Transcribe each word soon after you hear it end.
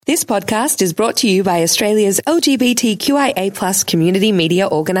This podcast is brought to you by Australia's LGBTQIA+ community media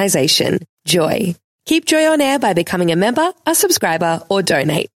organisation, Joy. Keep Joy on air by becoming a member, a subscriber, or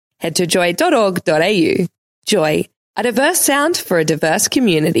donate. Head to joy.org.au. Joy, a diverse sound for a diverse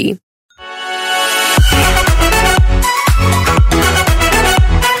community.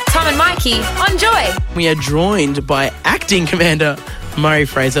 Tom and Mikey on Joy. We are joined by Acting Commander Murray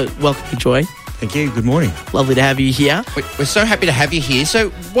Fraser. Welcome to Joy. Thank you. Good morning. Lovely to have you here. We're so happy to have you here. So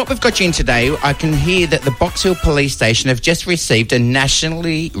what we've got you in today, I can hear that the Box Hill Police Station have just received a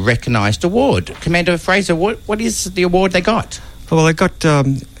nationally recognised award. Commander Fraser, what is the award they got? Well, they got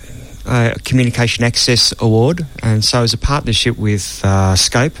a Communication Access Award, and so as a partnership with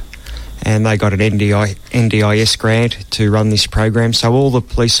Scope, and they got an NDIS grant to run this program. So all the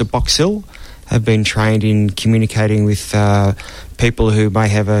police of Box Hill have been trained in communicating with people who may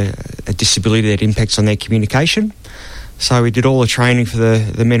have a disability that impacts on their communication. So we did all the training for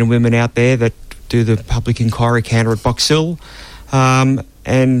the men and women out there that do the public inquiry counter at Box Hill, and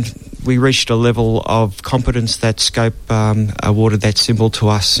we reached a level of competence that Scope awarded that symbol to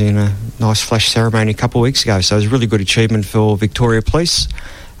us in a nice flash ceremony a couple of weeks ago. So it was a really good achievement for Victoria Police.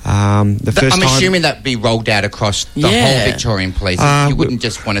 I'm assuming that'd be rolled out across the whole Victorian Police. You wouldn't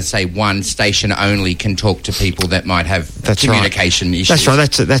just want to say one station only can talk to people that might have communication issues. That's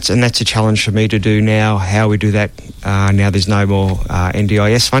right. That's a challenge for me to do now. How we do that now? There's no more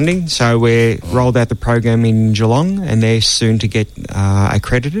NDIS funding, so we're rolled out the program in Geelong, and they're soon to get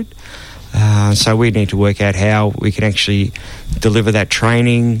accredited. So we need to work out how we can actually deliver that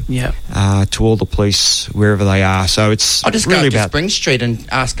training to all the police wherever they are. So it's I'll just really go up to Spring Street and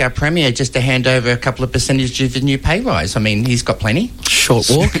ask our Premier just to hand over a couple of percentage of the new pay rise. I mean, he's got plenty. Short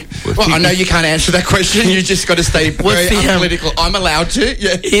walk. Well, I know you can't answer that question. You just got to stay very unpolitical. I'm allowed to.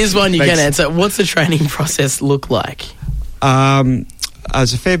 Yeah. Here's one you can answer. What's the training process look like?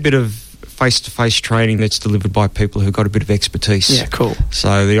 There's a fair bit of face-to-face training that's delivered by people who've got a bit of expertise. Yeah, cool.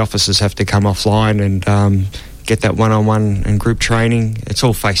 So the officers have to come offline and get that one-on-one and group training. It's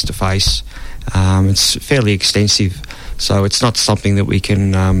all face-to-face. It's fairly extensive, so it's not something that we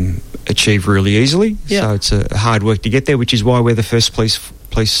can achieve really easily. Yeah. So it's a hard work to get there, which is why we're the first police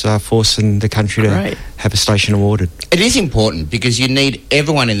force in the country to have a station awarded. It is important because you need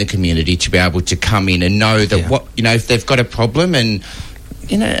everyone in the community to be able to come in and know that if they've got a problem and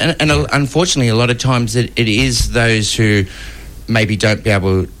unfortunately, a lot of times it is those who maybe don't be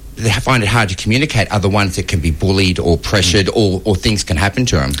able, they find it hard to communicate, are the ones that can be bullied or pressured or things can happen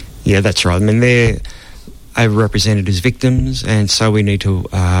to them. Yeah, that's right. I mean, they're overrepresented as victims, and so we need to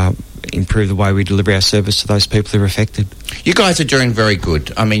improve the way we deliver our service to those people who are affected. You guys are doing very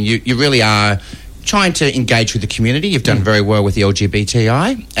good. I mean, you really are trying to engage with the community. You've done very well with the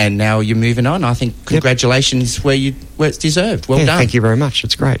LGBTI, and now you're moving on. I think congratulations where it's deserved. Well done. Thank you very much.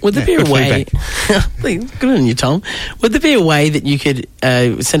 It's great. Would there be a way... Good on you, Tom. Would there be a way that you could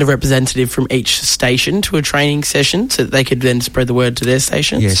send a representative from each station to a training session so that they could then spread the word to their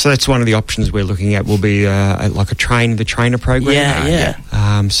stations? Yeah, so that's one of the options we're looking at. Will be like a trainer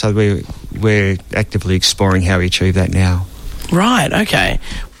program. So we're actively exploring how we achieve that now. Right, okay.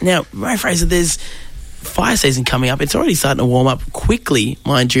 Now, Murray Fraser, there's fire season coming up. It's already starting to warm up quickly,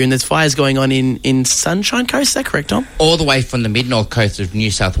 mind you, and there's fires going on in Sunshine Coast. Is that correct, Tom? All the way from the mid-north coast of New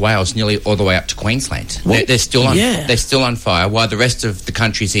South Wales, nearly all the way up to Queensland. They're still on. Yeah. They're still on fire, while the rest of the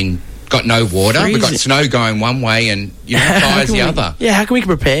country's got no water. Freezing. We've got snow going one way and fire's the other. Yeah, how can we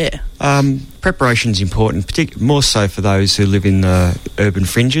prepare? Preparation's important, more so for those who live in the urban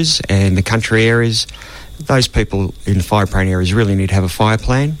fringes and the country areas. Those people in fire-prone areas really need to have a fire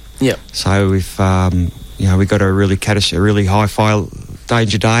plan. Yep. So if we've got a really high fire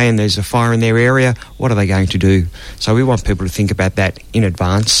danger day and there's a fire in their area, what are they going to do? So we want people to think about that in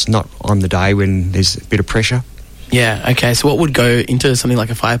advance, not on the day when there's a bit of pressure. Yeah. Okay. So what would go into something like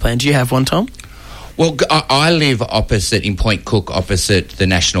a fire plan? Do you have one, Tom? Well, I live in Point Cook, opposite the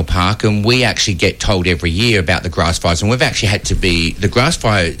National Park, and we actually get told every year about the grass fires, and we've actually had to the grass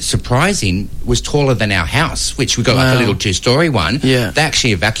fire, surprising, was taller than our house, which we got like a little two-storey one. Yeah. They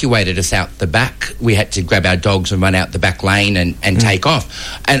actually evacuated us out the back. We had to grab our dogs and run out the back lane and take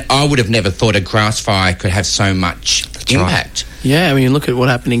off. And I would have never thought a grass fire could have so much impact. Right. Yeah, I mean, look at what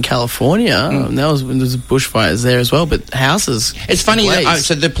happened in California. There was bushfires there as well, but houses. It's funny.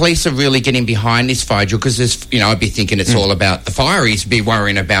 So the police are really getting behind this fire drill because I'd be thinking it's all about the fireys be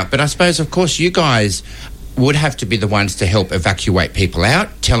worrying about. But I suppose, of course, you guys would have to be the ones to help evacuate people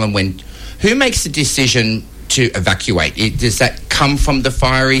out. Tell them who makes the decision to evacuate? Does that come from the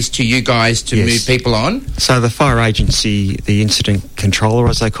fireys to you guys to move people on? So the fire agency, the incident controller,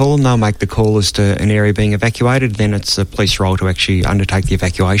 as they call them, they'll make the call as to an area being evacuated. Then it's the police role to actually undertake the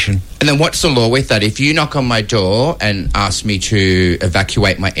evacuation. And then what's the law with that? If you knock on my door and ask me to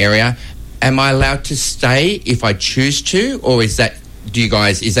evacuate my area, am I allowed to stay if I choose to, or is that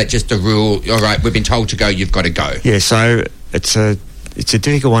just a rule? All right, we've been told to go, you've got to go. Yeah, so it's a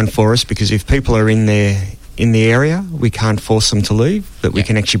difficult one for us because if people are in the area, we can't force them to leave, but we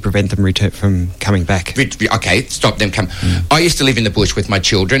can actually prevent them from coming back. Okay, stop them come. I used to live in the bush with my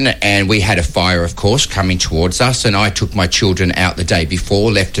children, and we had a fire, of course, coming towards us, and I took my children out the day before,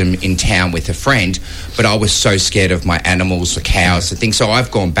 left them in town with a friend, but I was so scared of my animals, the cows, the things, so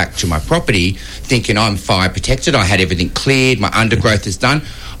I've gone back to my property thinking I'm fire protected. I had everything cleared, my undergrowth is done.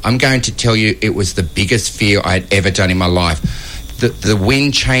 I'm going to tell you, it was the biggest fear I had ever done in my life. The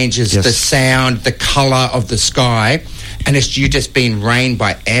wind changes, the sound, the colour of the sky, and it's you just being rained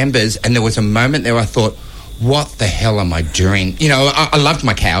by ambers. And there was a moment there I thought, what the hell am I doing? You know, I loved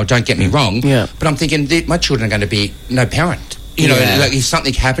my cow, don't get me wrong, but I'm thinking, my children are going to be no parent. You know, like if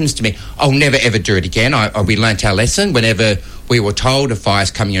something happens to me, I'll never ever do it again. We learnt our lesson. Whenever we were told a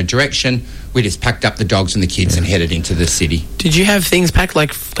fire's coming your direction, we just packed up the dogs and the kids and headed into the city. Did you have things packed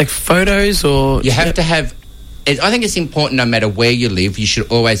like photos or? You have to have. I think it's important, no matter where you live, you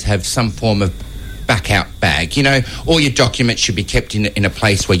should always have some form of back-out bag. You know, all your documents should be kept in a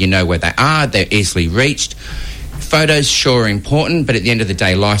place where you know where they are, they're easily reached. Photos, sure, are important, but at the end of the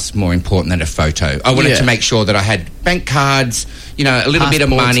day, life's more important than a photo. I wanted to make sure that I had bank cards, you know, a little bit of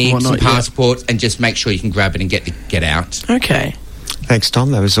money, some passports, and just make sure you can grab it and get out. Okay. Thanks,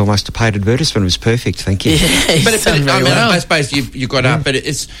 Tom. That was almost a paid advertisement. It was perfect. Thank you. Yeah, but I suppose you got up. But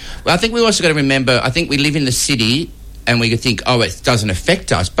I think we also got to remember, I think we live in the city and we think, oh, it doesn't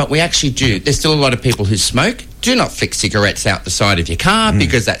affect us. But we actually do. There's still a lot of people who smoke. Do not flick cigarettes out the side of your car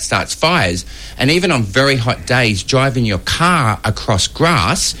because that starts fires. And even on very hot days, driving your car across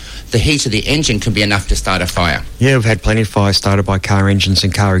grass, the heat of the engine can be enough to start a fire. Yeah, we've had plenty of fires started by car engines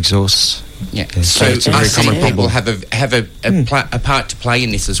and car exhausts. Yeah, so it's a very common people problem. have a part to play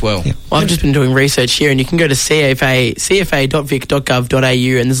in this as well. Yeah. Well, I've just been doing research here, and you can go to cfa.vic.gov.au,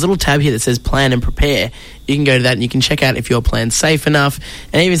 and there's a little tab here that says Plan and Prepare. You can go to that and you can check out if your plan's safe enough.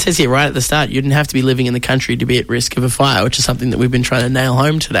 And it even says here right at the start, you didn't have to be living in the country to be at risk of a fire, which is something that we've been trying to nail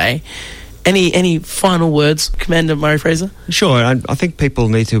home today. Any final words, Commander Murray Fraser? Sure. I think people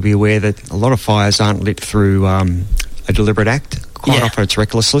need to be aware that a lot of fires aren't lit through a deliberate act. Quite often it's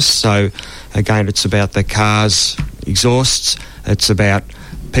recklessness. So, again, it's about the car's exhausts. It's about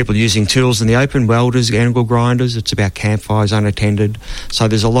people using tools in the open, welders, angle grinders. It's about campfires unattended. So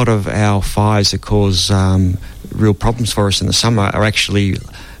there's a lot of our fires that cause real problems for us in the summer are actually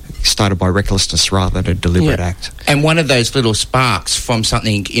started by recklessness rather than a deliberate act. And one of those little sparks from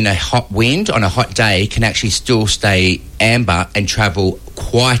something in a hot wind on a hot day can actually still stay amber and travel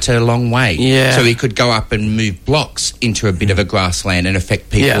quite a long way. Yeah. So it could go up and move blocks into a bit of a grassland and affect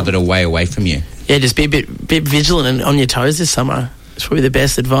people that are way away from you. Yeah, just be a bit vigilant and on your toes this summer. It's probably the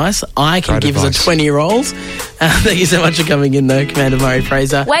best advice I can give as a 20-year-old. Thank you so much for coming in, though, Commander Murray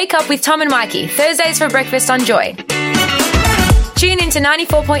Fraser. Wake up with Tom and Mikey, Thursdays for breakfast on Joy. Tune in to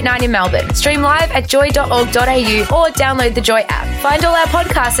 94.9 in Melbourne. Stream live at joy.org.au or download the Joy app. Find all our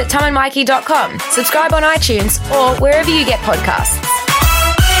podcasts at tomandmikey.com. Subscribe on iTunes or wherever you get podcasts.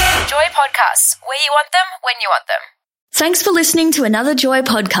 Joy Podcasts, where you want them, when you want them. Thanks for listening to another Joy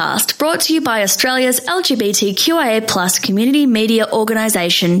podcast brought to you by Australia's LGBTQIA+ community media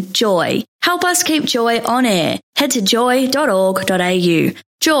organisation, Joy. Help us keep Joy on air. Head to joy.org.au.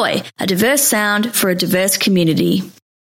 Joy, a diverse sound for a diverse community.